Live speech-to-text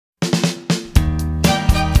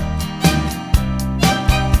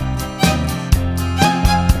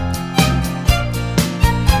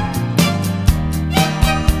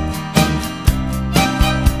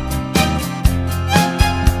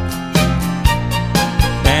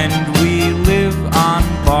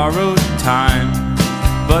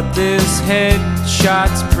but this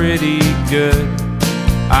headshot's pretty good.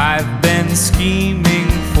 I've been scheming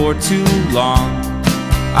for too long.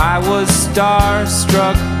 I was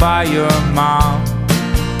starstruck by your mom.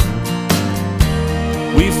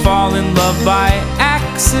 We fall in love by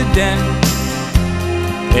accident,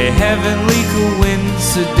 a heavenly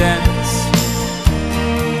coincidence.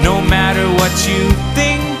 No matter what you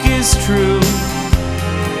think is true,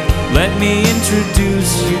 let me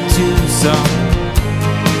introduce you to some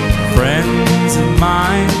friends of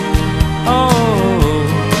mine. Oh,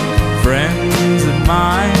 friends of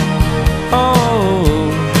mine. Oh,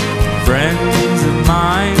 friends of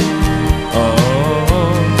mine.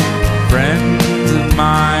 Oh, friends of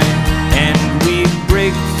mine. And we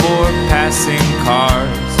break for passing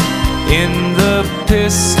cars in the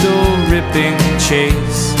pistol-ripping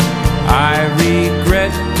chase. I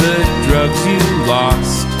regret the drugs you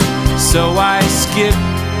lost, so I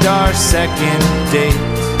skipped our second date.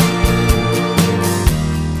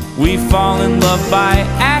 We fall in love by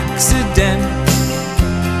accident,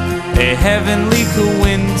 a heavenly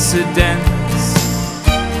coincidence.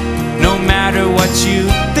 No matter what you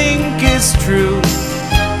think is true,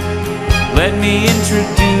 let me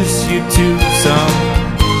introduce you to some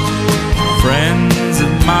friends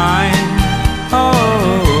of mine.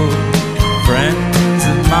 Oh, friends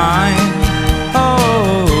of mine.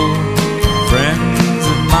 Oh, friends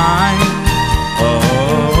of mine. Oh,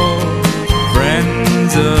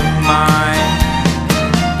 friends of mine.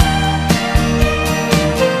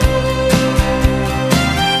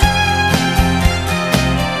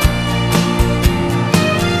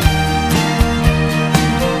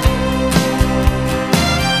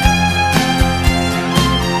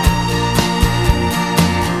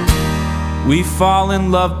 We fall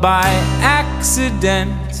in love by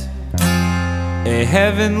accident, a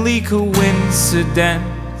heavenly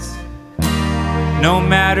coincidence. No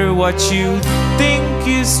matter what you think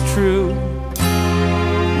is true,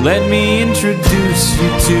 let me introduce you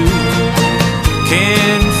to.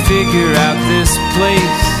 Can't figure out this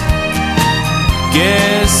place,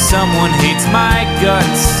 guess someone hates my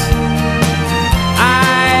guts.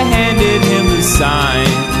 I handed him the sign.